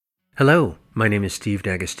Hello, my name is Steve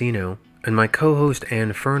D'Agostino, and my co-host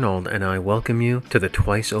Anne Fernald and I welcome you to the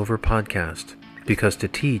Twice Over podcast, because to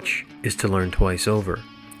teach is to learn twice over.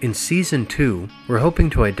 In Season 2, we're hoping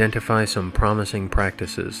to identify some promising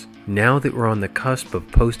practices. Now that we're on the cusp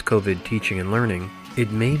of post-COVID teaching and learning, it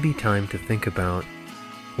may be time to think about,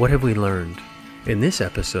 what have we learned? In this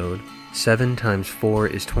episode, 7 times 4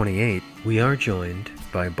 is 28, we are joined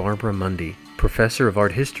by Barbara Mundy, professor of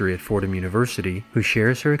art history at Fordham University, who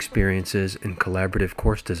shares her experiences in collaborative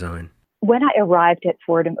course design. When I arrived at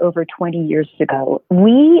Fordham over 20 years ago,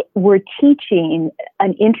 we were teaching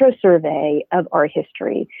an intro survey of art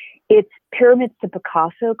history. It's Pyramids to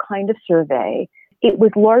Picasso kind of survey. It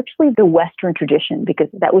was largely the Western tradition because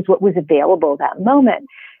that was what was available at that moment.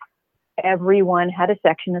 Everyone had a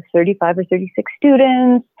section of 35 or 36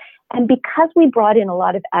 students. And because we brought in a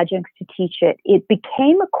lot of adjuncts to teach it, it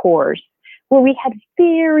became a course where we had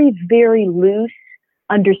very, very loose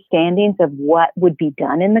understandings of what would be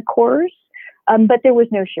done in the course, but there was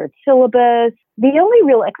no shared syllabus. The only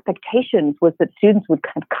real expectations was that students would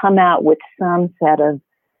kind of come out with some set of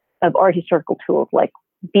art historical tools, like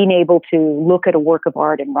being able to look at a work of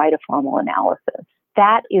art and write a formal analysis.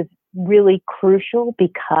 That is really crucial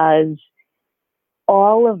because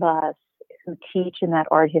all of us who teach in that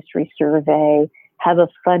art history survey have a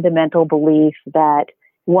fundamental belief that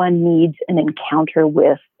one needs an encounter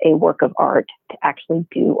with a work of art to actually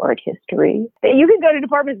do art history. You can go to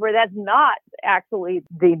departments where that's not actually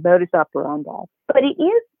the modus operandi, but it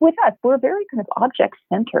is with us. We're very kind of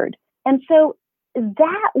object-centered. And so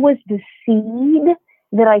that was the seed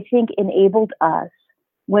that I think enabled us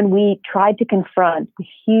when we tried to confront the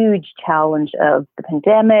huge challenge of the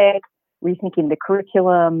pandemic, rethinking the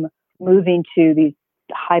curriculum, moving to these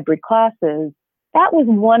hybrid classes. That was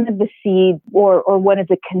one of the seeds or one of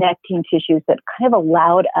the connecting tissues that kind of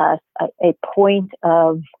allowed us a point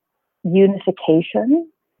of unification.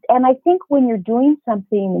 And I think when you're doing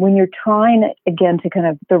something, when you're trying, again, to kind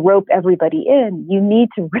of to rope everybody in, you need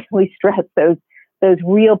to really stress those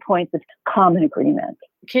real points of common agreement.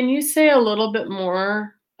 Can you say a little bit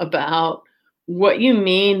more about what you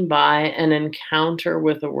mean by an encounter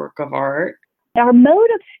with a work of art? Our mode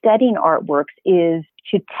of studying artworks is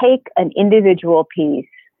to take an individual piece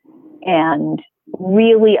and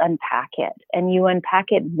really unpack it. And you unpack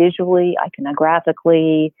it visually,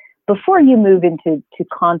 iconographically, before you move into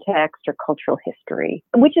context or cultural history,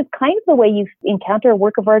 which is kind of the way you encounter a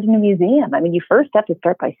work of art in a museum. I mean, you first have to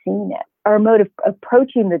start by seeing it. Our mode of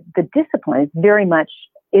approaching the discipline is very much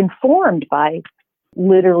informed by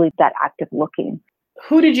literally that act of looking.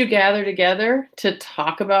 Who did you gather together to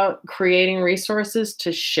talk about creating resources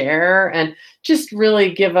to share and just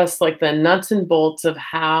really give us like the nuts and bolts of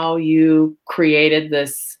how you created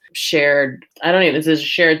this shared, is it a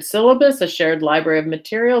shared syllabus, a shared library of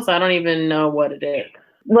materials? I don't even know what it is.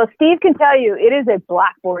 Well, Steve can tell you it is a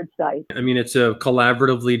Blackboard site. I mean, it's a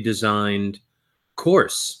collaboratively designed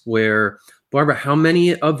course where, Barbara, how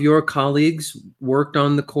many of your colleagues worked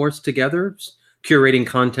on the course together? Curating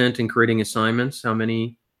content and creating assignments? How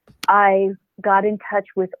many? I got in touch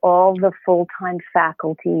with all the full-time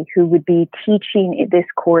faculty who would be teaching this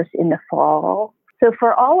course in the fall. So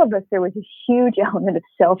for all of us, there was a huge element of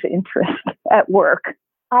self-interest at work.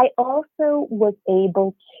 I also was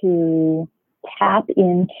able to tap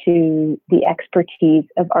into the expertise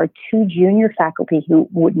of our 2 junior faculty who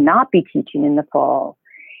would not be teaching in the fall.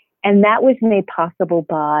 And that was made possible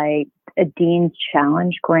by a Dean's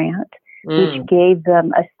Challenge grant, which gave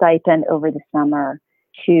them a stipend over the summer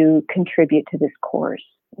to contribute to this course.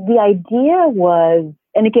 The idea was,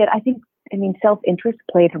 and again, self-interest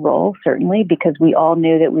played a role, certainly, because we all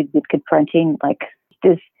knew that we'd be confronting like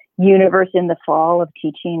this universe in the fall of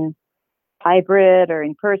teaching hybrid or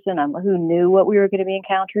in person. Who knew what we were going to be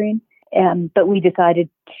encountering? But we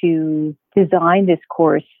decided to design this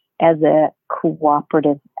course as a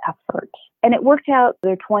cooperative effort. And it worked out.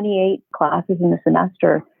 There are 28 classes in the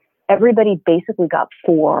semester. Everybody basically got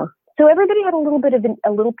 4. So everybody had a little bit of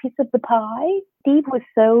a little piece of the pie. Steve was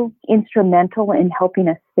so instrumental in helping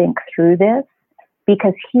us think through this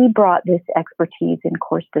because he brought this expertise in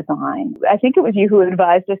course design. I think it was you who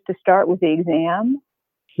advised us to start with the exam.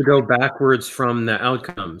 To go backwards from the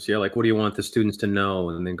outcomes. Yeah, like what do you want the students to know,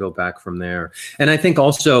 and then go back from there. And I think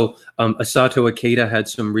also Asato Ikeda had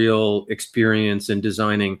some real experience in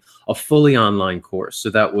designing a fully online course. So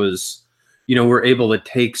that was, we're able to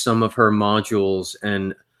take some of her modules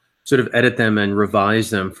and sort of edit them and revise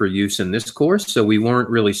them for use in this course. So we weren't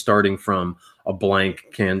really starting from a blank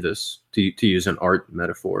canvas, to use an art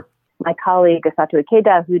metaphor. My colleague, Asato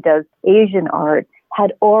Ikeda, who does Asian art,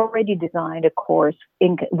 had already designed a course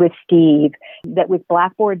with Steve that was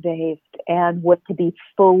Blackboard based and was to be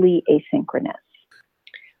fully asynchronous.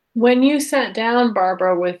 When you sat down,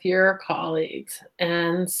 Barbara, with your colleagues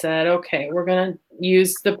and said, okay, we're going to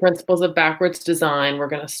use the principles of backwards design. We're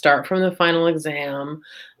going to start from the final exam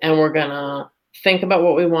and we're going to think about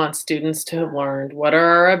what we want students to have learned. What are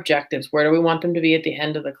our objectives? Where do we want them to be at the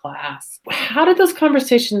end of the class? How did those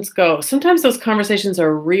conversations go? Sometimes those conversations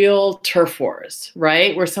are real turf wars,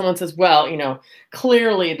 right? Where someone says, well,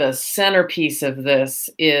 clearly the centerpiece of this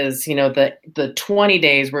is, the 20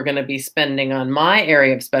 days we're going to be spending on my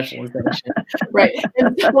area of specialization, right?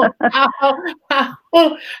 And so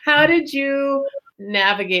how did you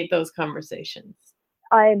navigate those conversations?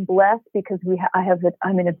 I'm blessed because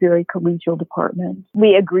I'm in a very collegial department.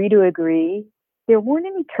 We agree to agree. There weren't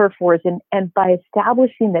any turf wars, and by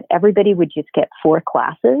establishing that everybody would just get 4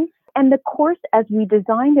 classes, and the course as we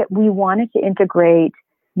designed it, we wanted to integrate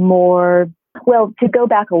more. Well, to go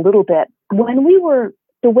back a little bit,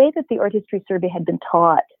 the way that the art history survey had been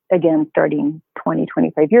taught, again, starting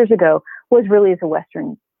 25 years ago, was really as a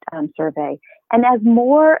Western survey. And as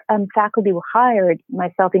more faculty were hired,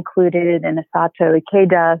 myself included, and Asato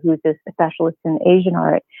Ikeda, who's a specialist in Asian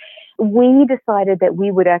art, we decided that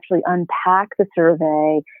we would actually unpack the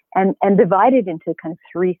survey and divide it into kind of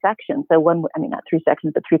 3 sections. So not 3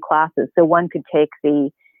 sections, but 3 classes. So one could take the,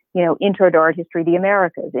 Intro to Art History, the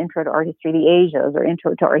Americas, Intro to Art History, the Asias, or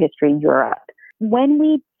Intro to Art History, Europe. When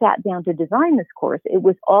we sat down to design this course, it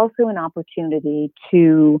was also an opportunity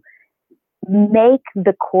to make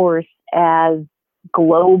the course as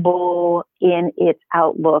global in its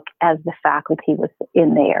outlook as the faculty was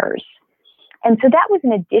in theirs. And so that was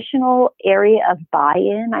an additional area of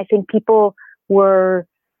buy-in. I think people were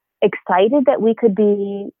excited that we could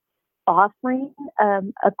be offering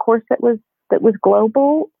a course that was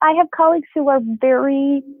global. I have colleagues who have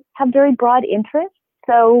very broad interests.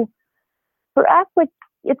 So for us,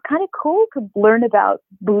 it's kind of cool to learn about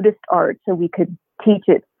Buddhist art so we could teach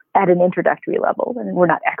it at an introductory level. And we're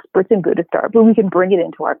not experts in Buddhist art, but we can bring it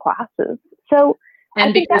into our classes. So,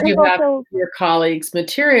 and because you have your colleagues'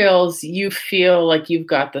 materials, you feel like you've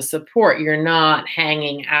got the support. You're not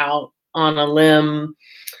hanging out on a limb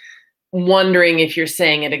wondering if you're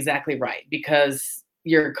saying it exactly right, because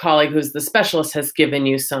your colleague who's the specialist has given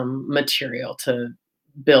you some material to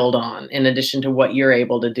build on in addition to what you're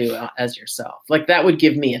able to do as yourself. Like, that would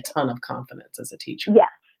give me a ton of confidence as a teacher. Yes.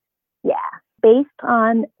 Yeah. Based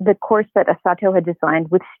on the course that Asato had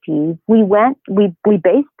designed with Steve, we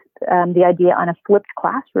based the idea on a flipped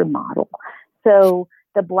classroom model. So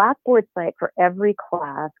the Blackboard site for every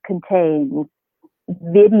class contains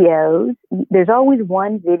videos. There's always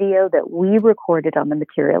one video that we recorded on the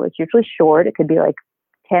material. It's usually short. It could be like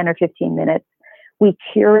 10 or 15 minutes. We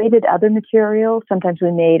curated other material. Sometimes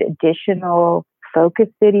we made additional focus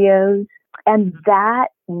videos. And that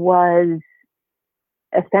was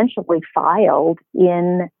essentially filed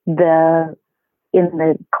in the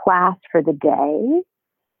class for the day.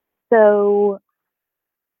 So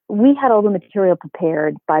we had all the material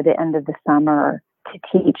prepared by the end of the summer to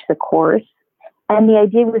teach the course. And the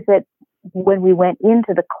idea was that when we went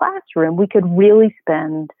into the classroom, we could really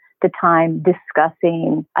spend the time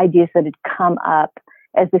discussing ideas that had come up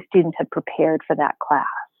as the students had prepared for that class.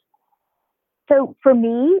 So for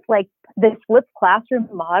me, like, the flipped classroom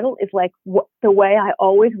model is like the way I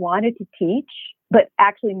always wanted to teach, but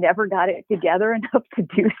actually never got it together enough to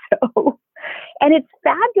do so. And it's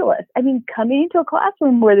fabulous. I mean, coming into a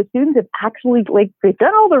classroom where the students have actually, like, they've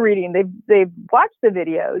done all the reading, they've watched the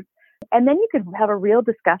videos, and then you could have a real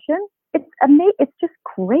discussion. It's amazing. It's just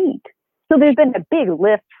great. So there's been a big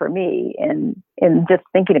lift for me in just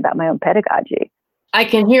thinking about my own pedagogy. I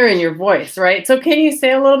can hear in your voice, right? So can you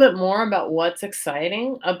say a little bit more about what's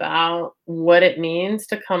exciting about what it means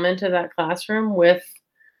to come into that classroom with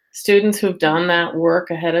students who've done that work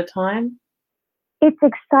ahead of time? It's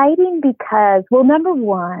exciting because, well, number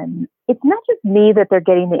one, it's not just me that they're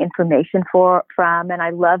getting the information from, and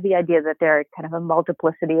I love the idea that there are kind of a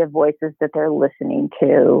multiplicity of voices that they're listening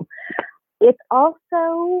to. It's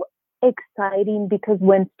also exciting because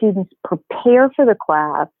when students prepare for the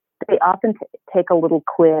class, they often take a little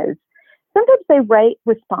quiz. Sometimes they write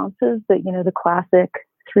responses that, the classic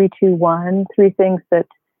 3, 2, 1, 3 things that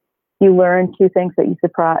you learned, 2 things that you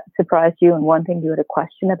surprised you, and 1 thing you had a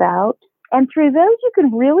question about. And through those, you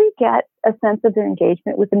can really get a sense of their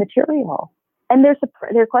engagement with the material. And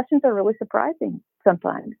their questions are really surprising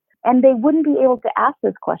sometimes. And they wouldn't be able to ask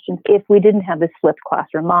those questions if we didn't have this flipped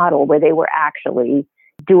classroom model where they were actually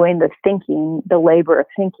doing the thinking, the labor of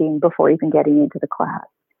thinking before even getting into the class.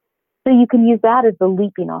 So you can use that as the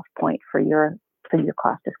leaping off point for your for your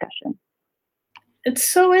class discussion. It's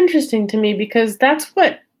so interesting to me because that's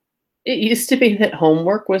what it used to be that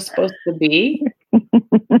homework was supposed to be,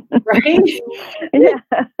 right? Yeah.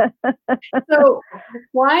 So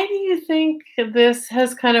why do you think this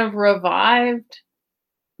has kind of revived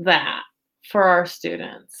that for our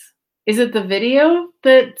students? Is it the video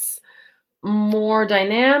that's more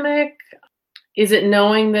dynamic? Is it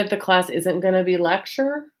knowing that the class isn't going to be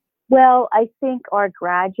lecture? Well, I think our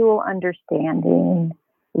gradual understanding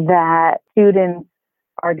that students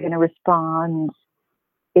are going to respond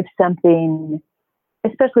if something,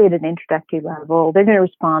 especially at an introductory level, they're going to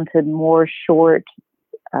respond to more short,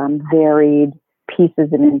 varied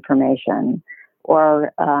pieces of information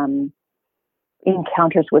or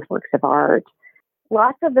encounters with works of art.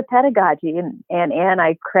 Lots of the pedagogy, and Anne,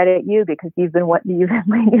 I credit you because you've been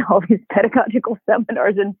leading all these pedagogical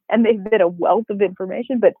seminars, and they've been a wealth of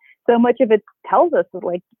information. But so much of it tells us that,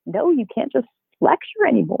 like, no, you can't just lecture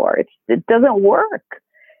anymore. It doesn't work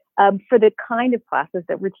for the kind of classes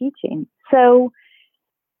that we're teaching. So,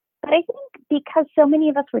 but I think because so many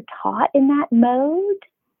of us were taught in that mode,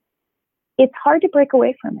 it's hard to break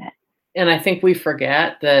away from it. And I think we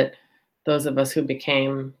forget that those of us who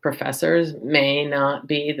became professors may not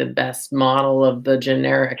be the best model of the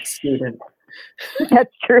generic student.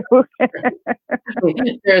 That's true.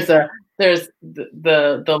 there's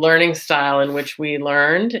the learning style in which we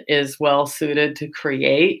learned is well suited to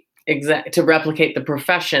to replicate the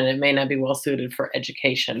profession. It may not be well suited for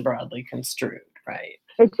education broadly construed, right?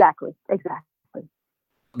 Exactly.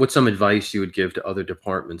 What's some advice you would give to other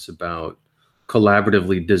departments about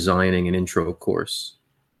collaboratively designing an intro course?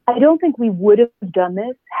 I don't think we would have done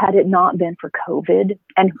this had it not been for COVID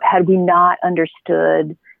and had we not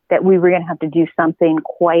understood that we were going to have to do something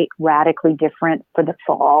quite radically different for the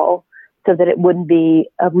fall so that it wouldn't be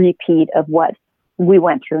a repeat of what we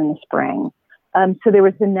went through in the spring. So there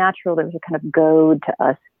was a kind of goad to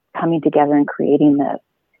us coming together and creating this.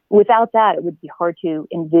 Without that, it would be hard to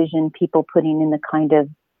envision people putting in the kind of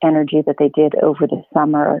energy that they did over the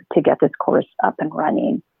summer to get this course up and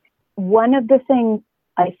running. One of the things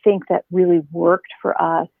I think that really worked for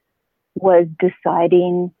us was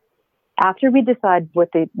deciding, after we decide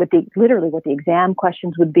what the exam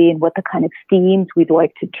questions would be and what the kind of themes we'd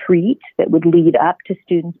like to treat that would lead up to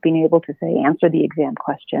students being able to answer the exam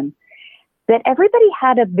question, that everybody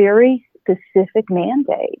had a very specific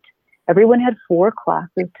mandate. Everyone had 4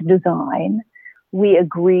 classes to design. We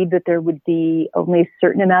agreed that there would be only a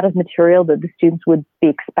certain amount of material that the students would be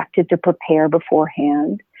expected to prepare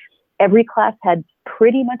beforehand. Every class had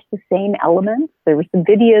pretty much the same elements. There were some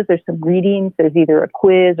videos, there's some readings, there's either a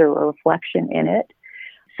quiz or a reflection in it.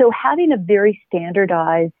 So having a very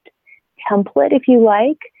standardized template, if you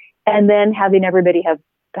like, and then having everybody have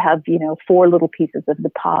 4 little pieces of the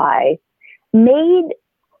pie made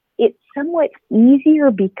it somewhat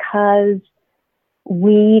easier because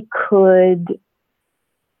we could,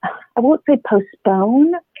 I won't say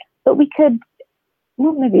postpone, but we could,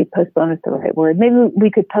 well, maybe postpone is the right word. Maybe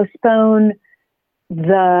we could postpone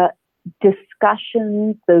the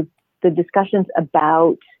discussions, the discussions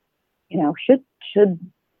about, should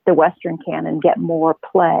the Western canon get more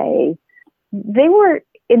play? They were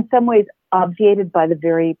in some ways obviated by the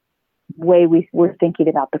very way we were thinking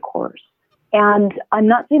about the course. And I'm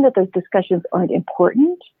not saying that those discussions aren't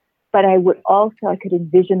important, but I could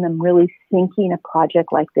envision them really sinking a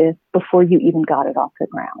project like this before you even got it off the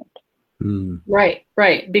ground. Mm.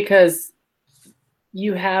 Right. Because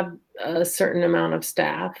you have a certain amount of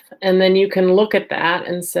staff, and then you can look at that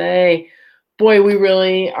and say, boy, we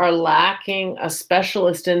really are lacking a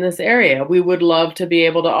specialist in this area. We would love to be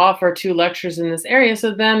able to offer 2 lectures in this area.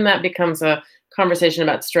 So then that becomes a conversation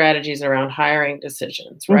about strategies around hiring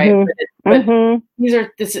decisions, right? Mm-hmm.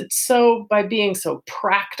 It's so, by being so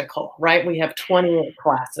practical, right? We have 28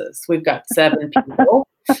 classes. We've got 7 people.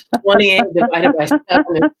 28 divided by 7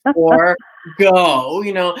 is 4. Go,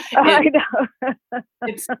 I know.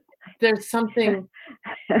 There's something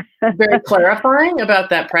very clarifying about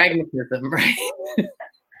that pragmatism, right?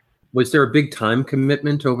 Was there a big time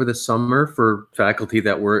commitment over the summer for faculty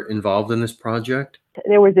that were involved in this project?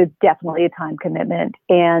 There was definitely a time commitment.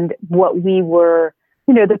 And what we were,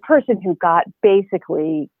 the person who got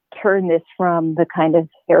basically turned this from the kind of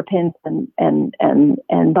hairpins and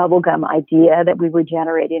bubblegum idea that we were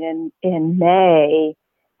generating in May,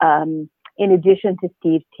 in addition to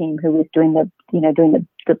Steve's team, who was doing the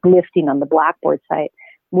lifting on the Blackboard site,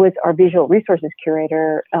 was our visual resources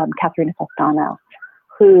curator, Katharina Fastano,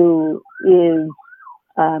 who is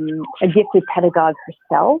a gifted pedagogue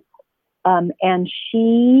herself. And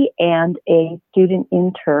she and a student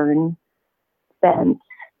intern spent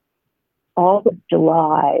all of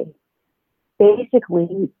July,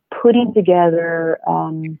 basically putting together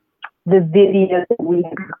the videos that we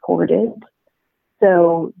had recorded.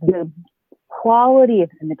 So the quality of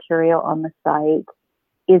the material on the site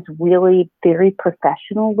is really very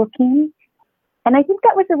professional looking. And I think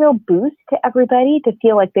that was a real boost to everybody to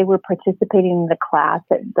feel like they were participating in the class.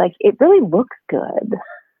 That, like, it really looks good.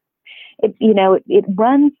 It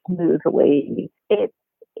runs smoothly.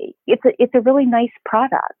 It's a really nice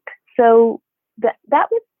product. So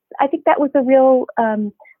I think that was a real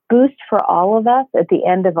boost for all of us. At the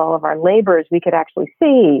end of all of our labors, we could actually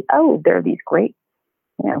see, oh, there are these great,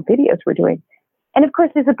 videos we're doing. And of course,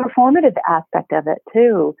 there's a performative aspect of it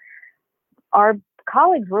too. Our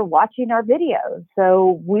colleagues were watching our videos,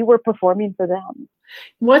 so we were performing for them.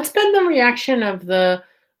 What's been the reaction of the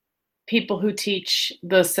people who teach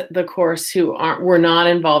the course who were not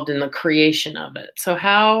involved in the creation of it? So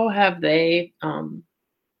how have they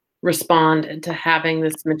responded to having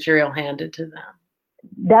this material handed to them?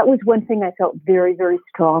 That was one thing I felt very, very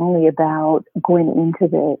strongly about going into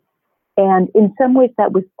this. And in some ways,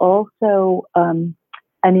 that was also an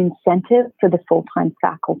incentive for the full-time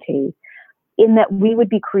faculty, in that we would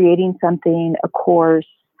be creating something, a course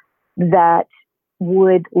that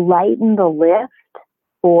would lighten the lift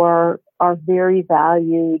for our very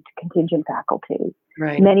valued contingent faculty,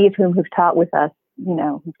 right, many of whom have taught with us,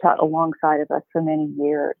 who've taught alongside of us for many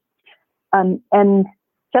years. And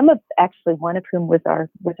some of, actually, one of whom was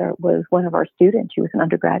one of our students. She was an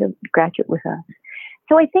undergraduate with us.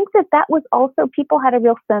 So I think that was also, people had a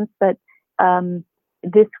real sense that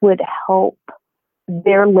this would help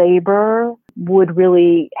their labor, would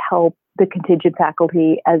really help the contingent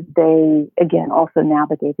faculty as they, again, also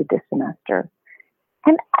navigated this semester.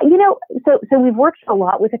 And, so we've worked a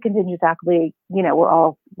lot with the contingent faculty. We're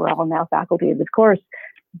all now faculty of this course,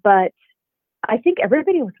 but I think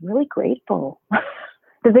everybody was really grateful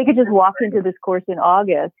that they could just walk into this course in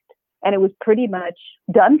August and it was pretty much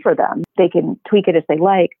done for them. They can tweak it as they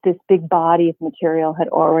like. This big body of material had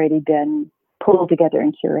already been pulled together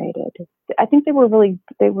and curated. I think they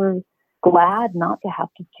were glad not to have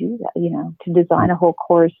to do that, to design a whole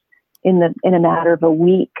course in a matter of a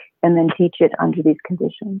week and then teach it under these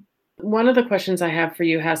conditions. One of the questions I have for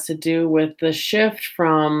you has to do with the shift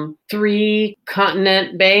from 3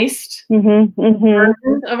 continent-based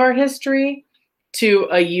versions of art history to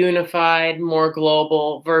a unified, more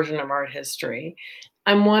global version of art history.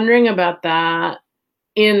 I'm wondering about that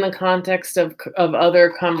in the context of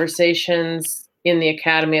other conversations in the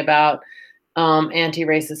academy about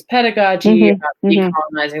anti-racist pedagogy, about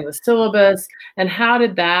decolonizing the syllabus, and how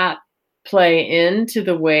did that play into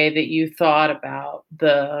the way that you thought about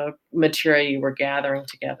the material you were gathering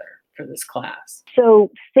together for this class?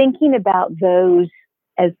 So thinking about those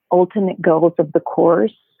as ultimate goals of the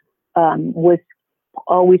course was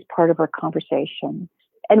always part of our conversation.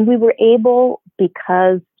 And we were able,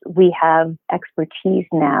 because we have expertise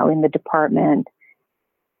now in the department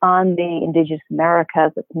on the Indigenous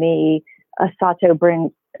Americas with me, Sato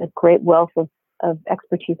brings a great wealth of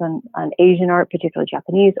expertise on Asian art, particularly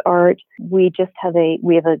Japanese art. We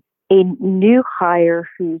have a new hire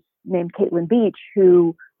who's named Caitlin Beach,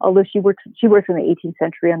 who, although she works in the 18th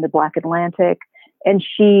century on the Black Atlantic, and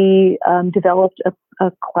she developed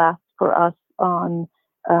a class for us on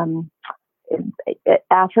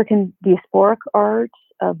African diasporic art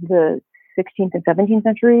of the 16th and 17th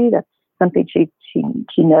century. That's something she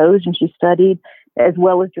knows and she studied, as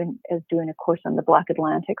well as doing a course on the Black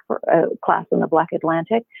Atlantic, for a class on the Black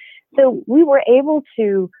Atlantic. So we were able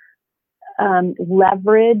to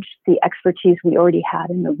leverage the expertise we already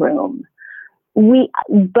had in the room. We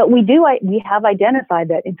have identified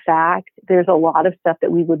that, in fact, there's a lot of stuff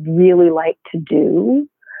that we would really like to do.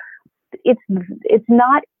 It's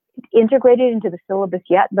not integrated into the syllabus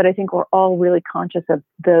yet, but I think we're all really conscious of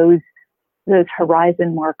those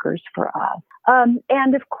horizon markers for us.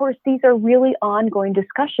 And of course, these are really ongoing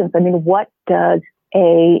discussions. I mean, what does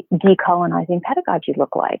a decolonizing pedagogy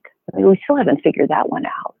look like? I mean, we still haven't figured that one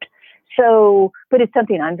out. So, but it's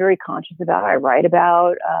something I'm very conscious about, I write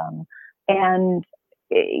about, and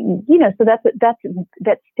so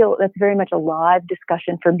that's very much a live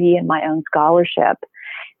discussion for me in my own scholarship.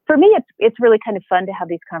 For me, it's really kind of fun to have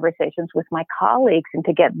these conversations with my colleagues and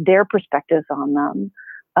to get their perspectives on them.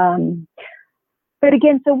 But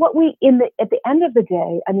again, so at the end of the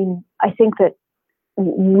day, I mean, I think that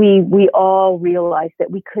we all realized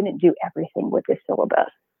that we couldn't do everything with this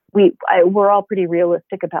syllabus. We're all pretty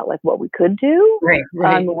realistic about like what we could do, right.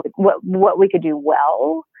 What we could do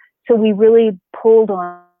well. So we really pulled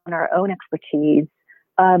on our own expertise,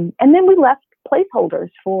 and then we left placeholders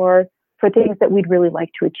for for things that we'd really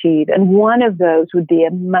like to achieve. And one of those would be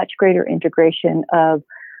a much greater integration of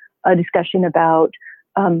a discussion about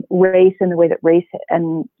race and the way that race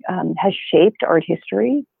has shaped art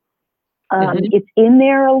history. It's in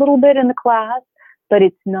there a little bit in the class, but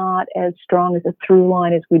it's not as strong as a through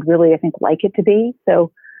line as we'd really, I think, like it to be.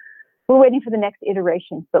 So we're waiting for the next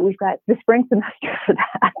iteration, but we've got the spring semester for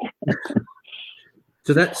that.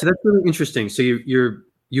 So that's really interesting. So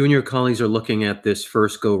you and your colleagues are looking at this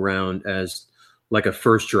first go round as like a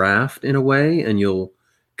first draft in a way, and you'll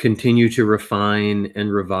continue to refine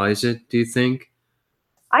and revise it, do you think?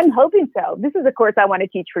 I'm hoping so. This is a course I want to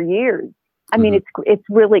teach for years. I mean, it's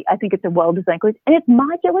really, I think it's a well-designed course, and it's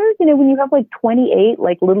modular. You know, when you have like 28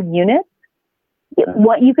 like little units,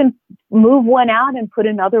 what you can move one out and put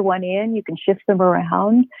another one in. You can shift them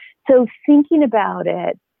around. So thinking about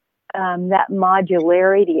it, that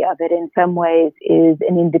modularity of it in some ways is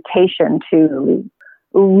an invitation to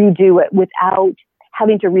redo it without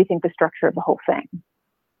having to rethink the structure of the whole thing.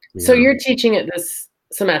 So you're teaching it this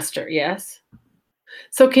semester, yes?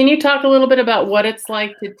 So can you talk a little bit about what it's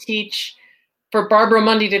like to teach, for Barbara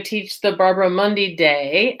Mundy to teach the Barbara Mundy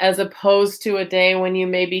Day, as opposed to a day when you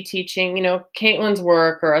may be teaching, you know, Caitlin's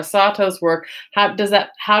work or Asato's work? How does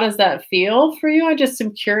that feel for you? I just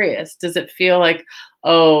am curious. Does it feel like,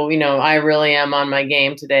 oh, you know, I really am on my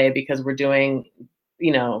game today because we're doing,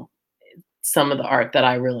 you know, some of the art that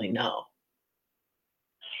I really know?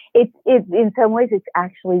 It's in some ways, it's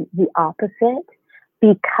actually the opposite,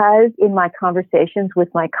 because in my conversations with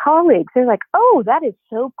my colleagues, they're like, oh, that is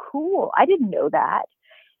so cool. I didn't know that.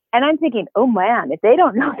 And I'm thinking, oh man, if they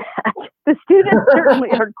don't know that, the students certainly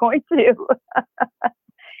are going to.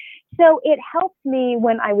 So it helped me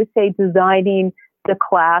when I was, say, designing the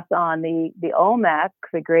class on the Olmec,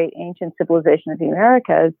 the great ancient civilization of the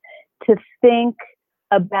Americas, to think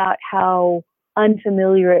about how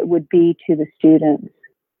unfamiliar it would be to the students.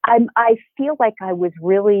 I feel like I was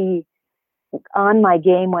really on my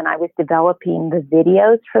game when I was developing the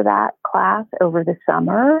videos for that class over the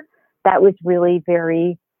summer. That was really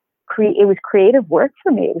it was creative work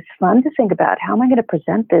for me. It was fun to think about, how am I going to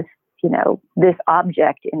present this, you know, this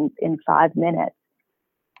object in 5 minutes.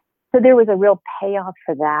 So there was a real payoff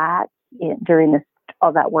for that during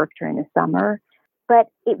all that work during the summer. But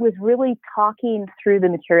it was really talking through the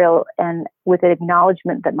material and with an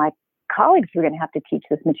acknowledgement that my colleagues were going to have to teach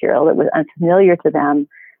this material that was unfamiliar to them,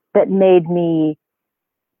 that made me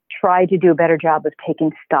try to do a better job of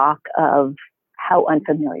taking stock of how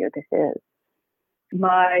unfamiliar this is.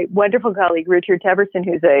 My wonderful colleague, Richard Teverson,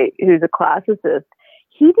 who's a classicist,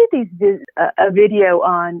 he did a video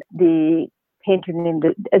on the painter named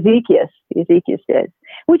Ezekias did,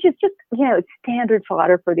 which is just, you know, it's standard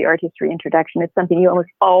fodder for the art history introduction. It's something you almost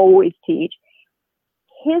always teach.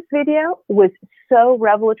 His video was so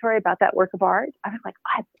revelatory about that work of art. I was like,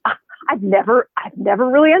 I've never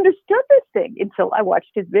really understood this thing until I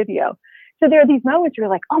watched his video. So there are these moments where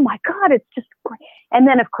you're like, oh my God, it's just great. And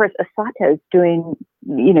then of course, Asato's doing,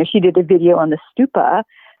 you know, she did a video on the stupa,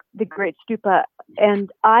 the great stupa.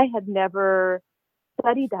 And I had never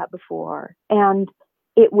studied that before. And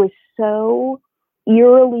it was so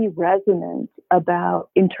eerily resonant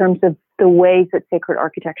in terms of the ways that sacred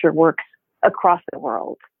architecture works across the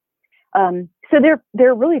world. So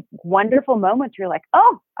they're really wonderful moments. You're like,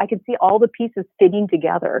 oh, I can see all the pieces fitting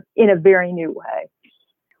together in a very new way.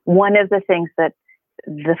 One of the things that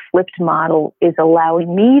the flipped model is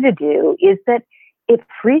allowing me to do is that it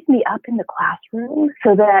frees me up in the classroom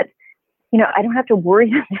so that, you know, I don't have to worry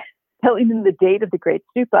about telling them the date of the Great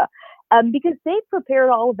Stupa, because they've prepared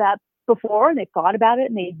all of that before and they've thought about it,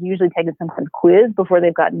 and they've usually taken some kind of quiz before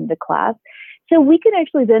they've gotten into class. So we can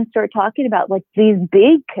actually then start talking about like these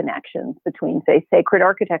big connections between, say, sacred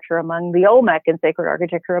architecture among the Olmec and sacred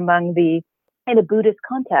architecture in a Buddhist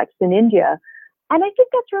context in India. And I think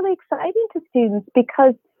that's really exciting to students,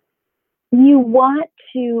 because you want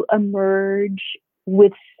to emerge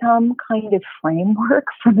with some kind of framework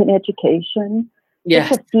from an education.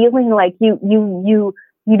 Yes. It's a feeling like you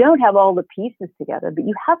don't have all the pieces together, but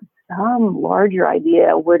you have some larger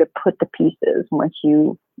idea where to put the pieces once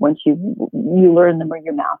you learn them or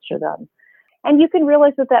you master them. And you can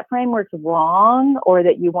realize that framework's wrong, or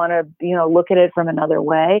that you want to, you know, look at it from another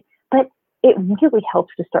way. But it really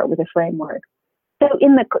helps to start with a framework. So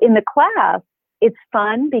in the class, it's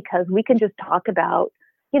fun because we can just talk about,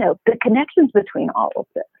 you know, the connections between all of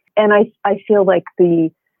this. And I feel like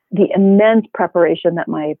the immense preparation that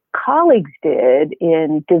my colleagues did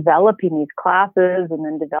in developing these classes and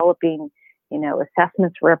then developing, you know,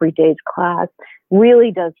 assessments for every day's class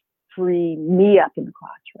really does free me up in the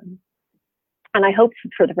classroom. And I hope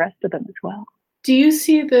for the rest of them as well. Do you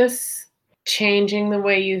see this changing the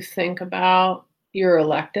way you think about your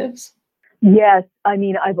electives? Yes, I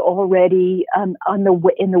mean, I've already in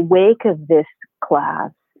the wake of this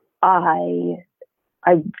class, I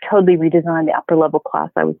totally redesigned the upper level class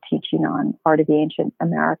I was teaching on Art of the Ancient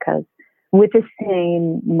Americas with the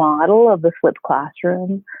same model of the flipped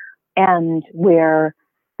classroom, and where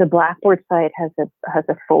the Blackboard site has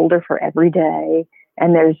a folder for every day,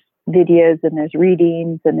 and there's videos and there's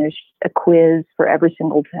readings and there's a quiz for every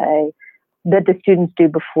single day that the students do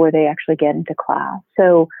before they actually get into class.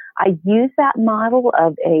 So I use that model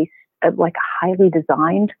of like a highly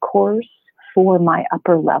designed course for my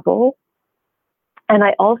upper level. And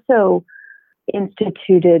I also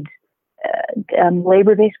instituted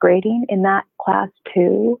labor-based grading in that class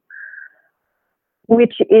too,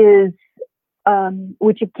 which again,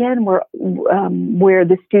 where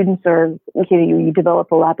the students are, you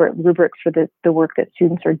develop elaborate rubrics for the work that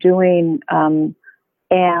students are doing.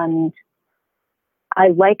 And I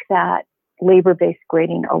like that labor-based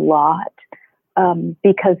grading a lot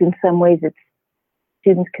because in some ways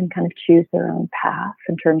students can kind of choose their own path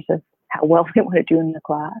in terms of how well they want to do in the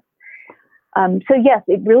class. So yes,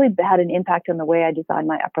 it really had an impact on the way I designed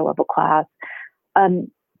my upper level class.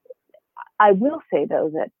 I will say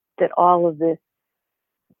though that all of this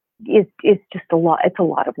is just a lot. It's a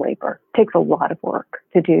lot of labor. It takes a lot of work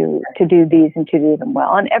to do these and to do them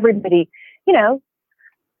well. And everybody,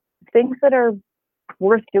 things that are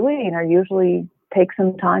worth doing are usually take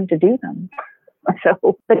some time to do them.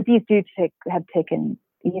 So, but these do have taken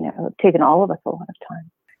all of us a lot of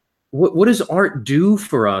time. What does art do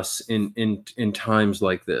for us in times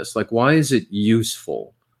like this? Like, why is it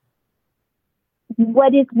useful?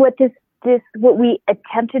 What we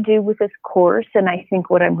attempt to do with this course, and I think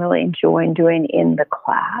what I'm really enjoying doing in the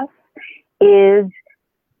class, is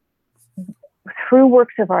through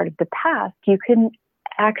works of art of the past, you can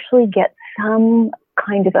actually get some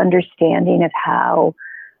kind of understanding of how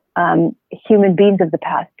human beings of the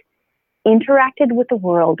past interacted with the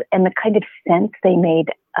world and the kind of sense they made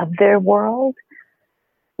of their world.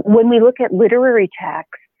 When we look at literary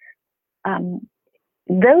texts,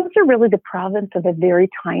 those are really the province of a very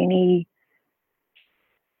tiny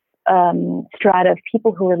strata of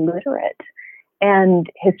people who are literate. And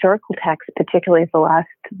historical texts, particularly the last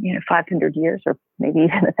 500 years or maybe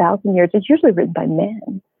even 1,000 years, it's usually written by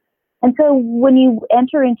men. And so when you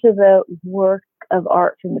enter into the work of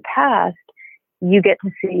art from the past, you get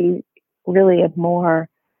to see really a more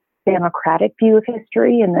democratic view of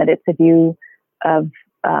history, and that it's a view of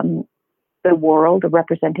the world, of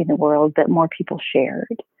representing the world that more people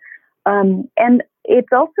shared. And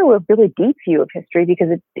it's also a really deep view of history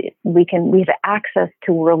because we have access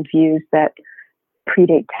to worldviews that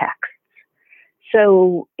predate texts.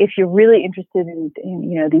 So if you're really interested in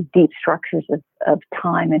these deep structures of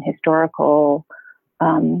time and historical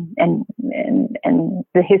and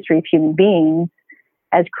the history of human beings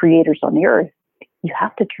as creators on the earth, you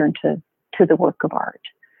have to turn to the work of art.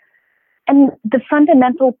 And the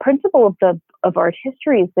fundamental principle of art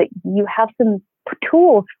history is that you have some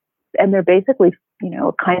tools, and they're basically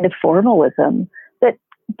a kind of formalism that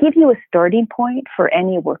give you a starting point for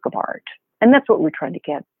any work of art. And that's what we're trying to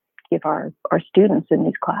give our students in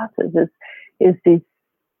these classes is a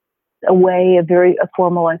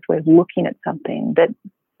formalized way of looking at something that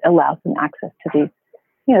allows them access to these,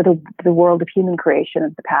 the world of human creation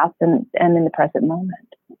of the past and in the present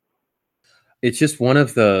moment. It's just one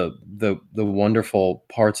of the wonderful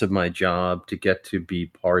parts of my job to get to be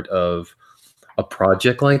part of a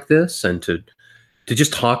project like this and to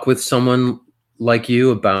just talk with someone like you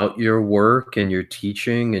about your work and your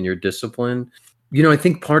teaching and your discipline. I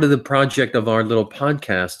think part of the project of our little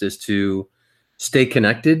podcast is to stay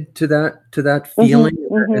connected to that feeling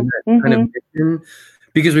and that kind of vision,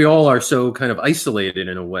 because we all are so kind of isolated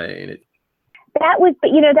in a way. That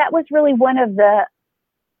was really one of the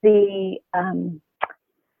things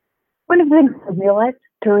I realized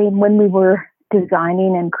when we were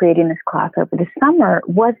designing and creating this class over the summer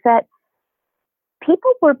was that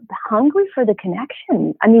people were hungry for the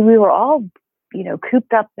connection. I mean, we were all,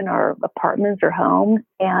 cooped up in our apartments or homes,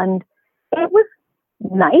 and it was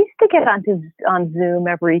nice to get on Zoom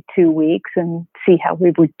every 2 weeks and see how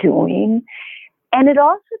we were doing. And it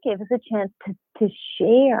also gave us a chance to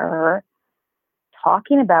share,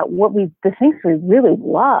 talking about the things we really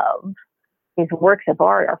love, these works of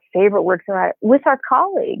art, our favorite works of art, with our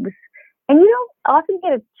colleagues. And you don't often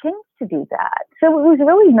get a chance to do that. So it was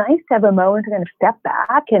really nice to have a moment to kind of step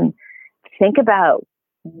back and think about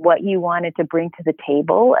what you wanted to bring to the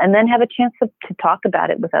table, and then have a chance to talk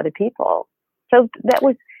about it with other people. So that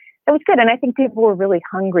was good. And I think people were really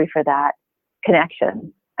hungry for that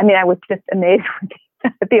connection. I mean, I was just amazed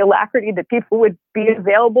at the alacrity that people would be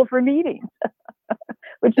available for meetings,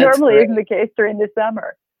 which That's normally great. isn't the case during the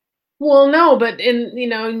summer. Well, no, but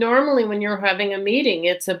normally when you're having a meeting,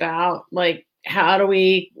 it's about like, how do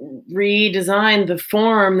we redesign the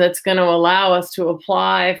form that's going to allow us to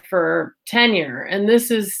apply for tenure? And this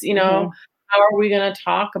is, how are we going to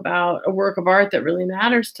talk about a work of art that really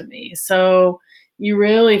matters to me? So you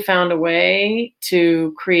really found a way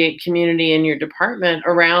to create community in your department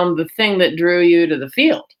around the thing that drew you to the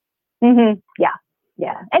field. Mm-hmm. Yeah.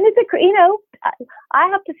 Yeah. And I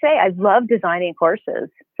have to say, I love designing courses.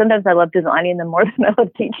 Sometimes I love designing them more than I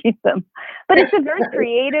love teaching them. But it's a very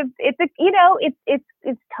creative.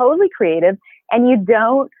 It's totally creative, and you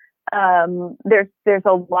don't. There's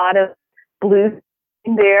a lot of blue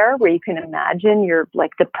there where you can imagine you're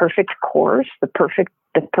like the perfect course, the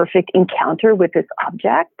perfect encounter with this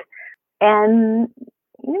object, and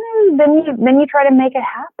then you try to make it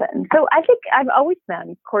happen. So I think I've always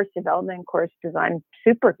found course development, course design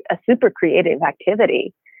a super creative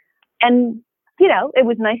activity. And, it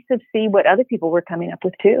was nice to see what other people were coming up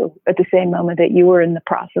with too, at the same moment that you were in the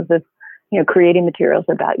process of, creating materials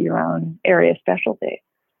about your own area of specialty.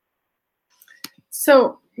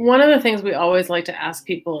 So one of the things we always like to ask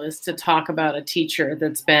people is to talk about a teacher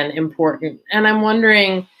that's been important. And I'm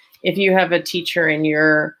wondering if you have a teacher in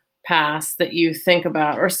your past that you think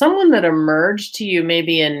about, or someone that emerged to you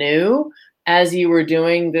maybe anew as you were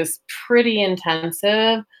doing this pretty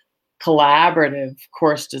intensive collaborative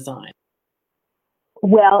course design.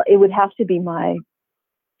 Well, it would have to be my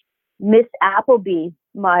Miss Appleby,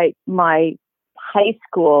 my high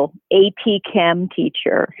school AP Chem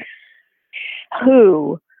teacher,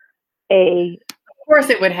 Of course,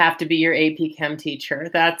 it would have to be your AP Chem teacher.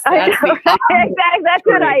 That's exactly. That's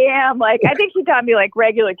what I am. Like, I think she taught me like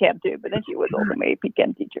regular chem too, but then she was also my AP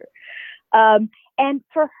Chem teacher. And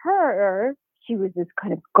for her, she was this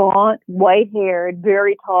kind of gaunt, white-haired,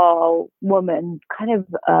 very tall woman. Kind of,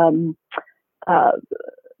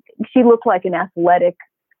 she looked like an athletic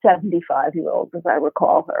 75-year-old, as I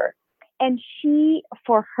recall her. And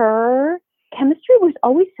for her, chemistry was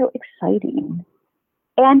always so exciting,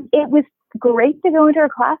 and it was great to go into her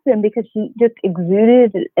classroom because she just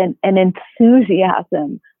exuded an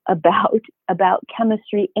enthusiasm about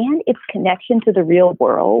chemistry and its connection to the real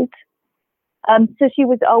world. So she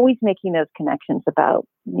was always making those connections about,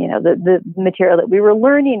 the material that we were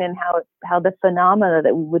learning and how the phenomena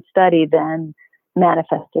that we would study then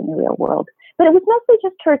manifest in the real world. But it was mostly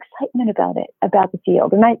just her excitement about it, about the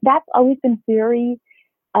field. And that's always been very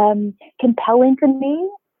compelling for me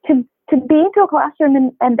to be into a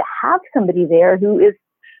classroom and have somebody there who is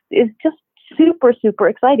just super, super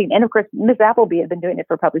exciting. And of course, Miss Appleby had been doing it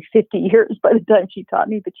for probably 50 years by the time she taught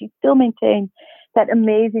me, but she still maintained that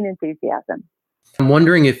amazing enthusiasm. I'm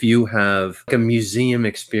wondering if you have a museum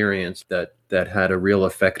experience that had a real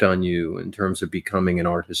effect on you in terms of becoming an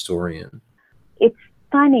art historian. It's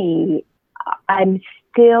funny. I'm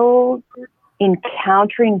still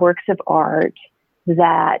encountering works of art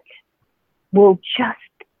that will just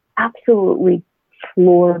absolutely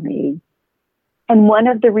floor me. And one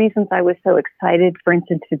of the reasons I was so excited, for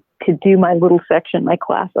instance, to do my little section, my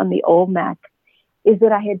class on the Olmec, is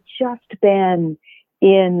that I had just been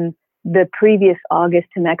in the previous August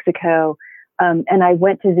to Mexico, and I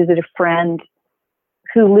went to visit a friend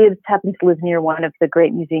who happens to live near one of the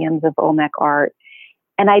great museums of Olmec art.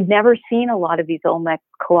 And I'd never seen a lot of these Olmec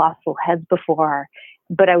colossal heads before,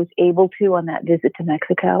 but I was able to on that visit to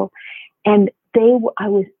Mexico. And I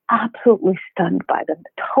was absolutely stunned by them,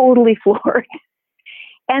 totally floored.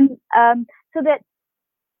 And so that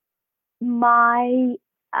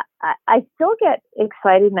I still get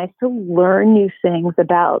excited and I still learn new things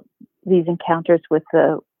about these encounters with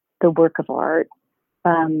the work of art.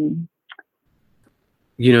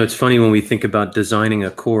 It's funny when we think about designing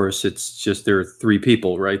a course, it's just there are three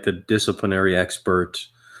people, right? The disciplinary expert,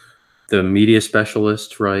 the media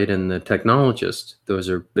specialist, right? And the technologist. Those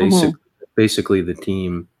are basically the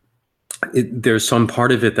team. There's some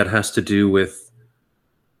part of it that has to do with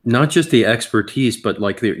not just the expertise, but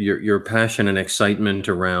like your passion and excitement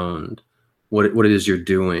around what it is you're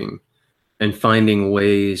doing, and finding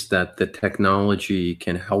ways that the technology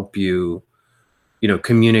can help you,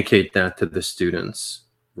 communicate that to the students,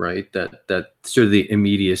 right? That sort of the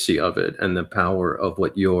immediacy of it and the power of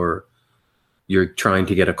what you're trying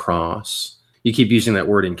to get across. You keep using that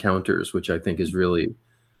word encounters, which I think is really,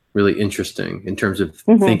 really interesting in terms of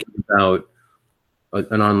thinking about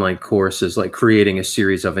an online course as like creating a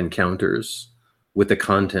series of encounters with the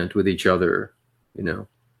content, with each other,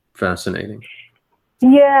 fascinating.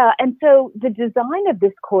 Yeah. And so the design of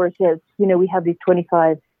this course is, we have these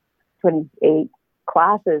 25 28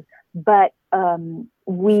 classes, but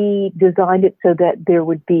we designed it so that there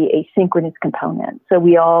would be a synchronous component. So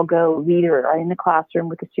we all go either are in the classroom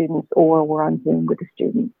with the students or we're on Zoom with the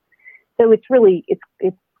students. So it's really,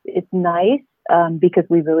 it's nice because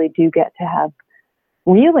we really do get to have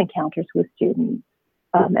real encounters with students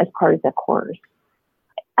as part of the course.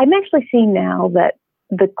 I'm actually seeing now that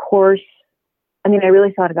the course, I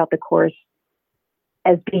really thought about the course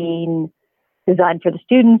as being designed for the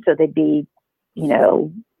students so they'd be,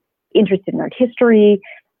 interested in art history.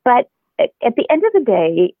 But at the end of the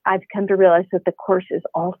day, I've come to realize that the course is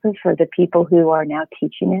also for the people who are now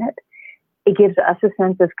teaching it. It gives us a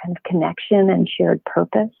sense of kind of connection and shared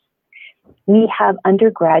purpose. We have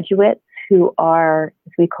undergraduates who are,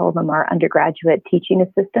 as we call them, our undergraduate teaching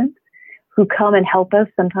assistants, who come and help us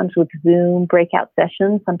sometimes with Zoom breakout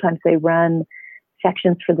sessions. Sometimes they run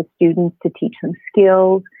sections for the students to teach them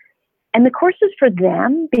skills. And the course is for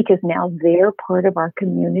them because now they're part of our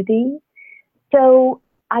community. So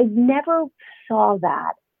I never saw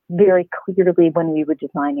that very clearly when we were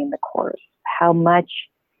designing the course, how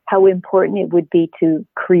important it would be to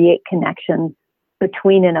create connections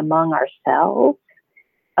between and among ourselves,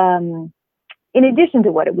 in addition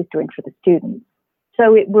to what it was doing for the students.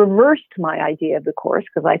 So it reversed my idea of the course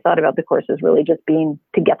because I thought about the course as really just being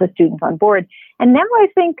to get the students on board. And now I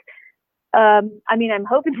think, I'm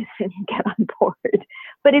hoping the students get on board,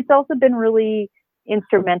 but it's also been really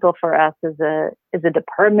instrumental for us as a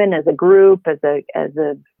department, as a group, as a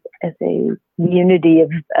unity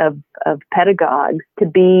of pedagogues to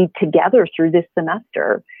be together through this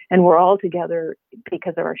semester. And we're all together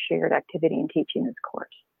because of our shared activity in teaching this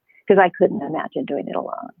course, because I couldn't imagine doing it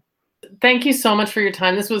alone. Thank you so much for your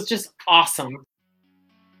time. This was just awesome.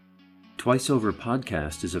 Twice Over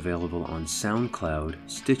Podcast is available on SoundCloud,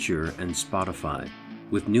 Stitcher, and Spotify,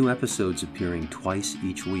 with new episodes appearing twice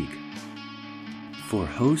each week. For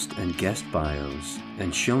host and guest bios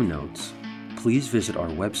and show notes, please visit our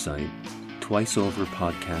website,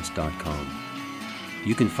 twiceoverpodcast.com.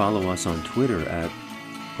 You can follow us on Twitter at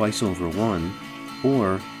twiceover1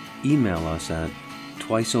 or email us at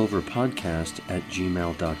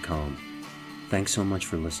twiceoverpodcast@gmail.com. Thanks so much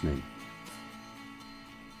for listening.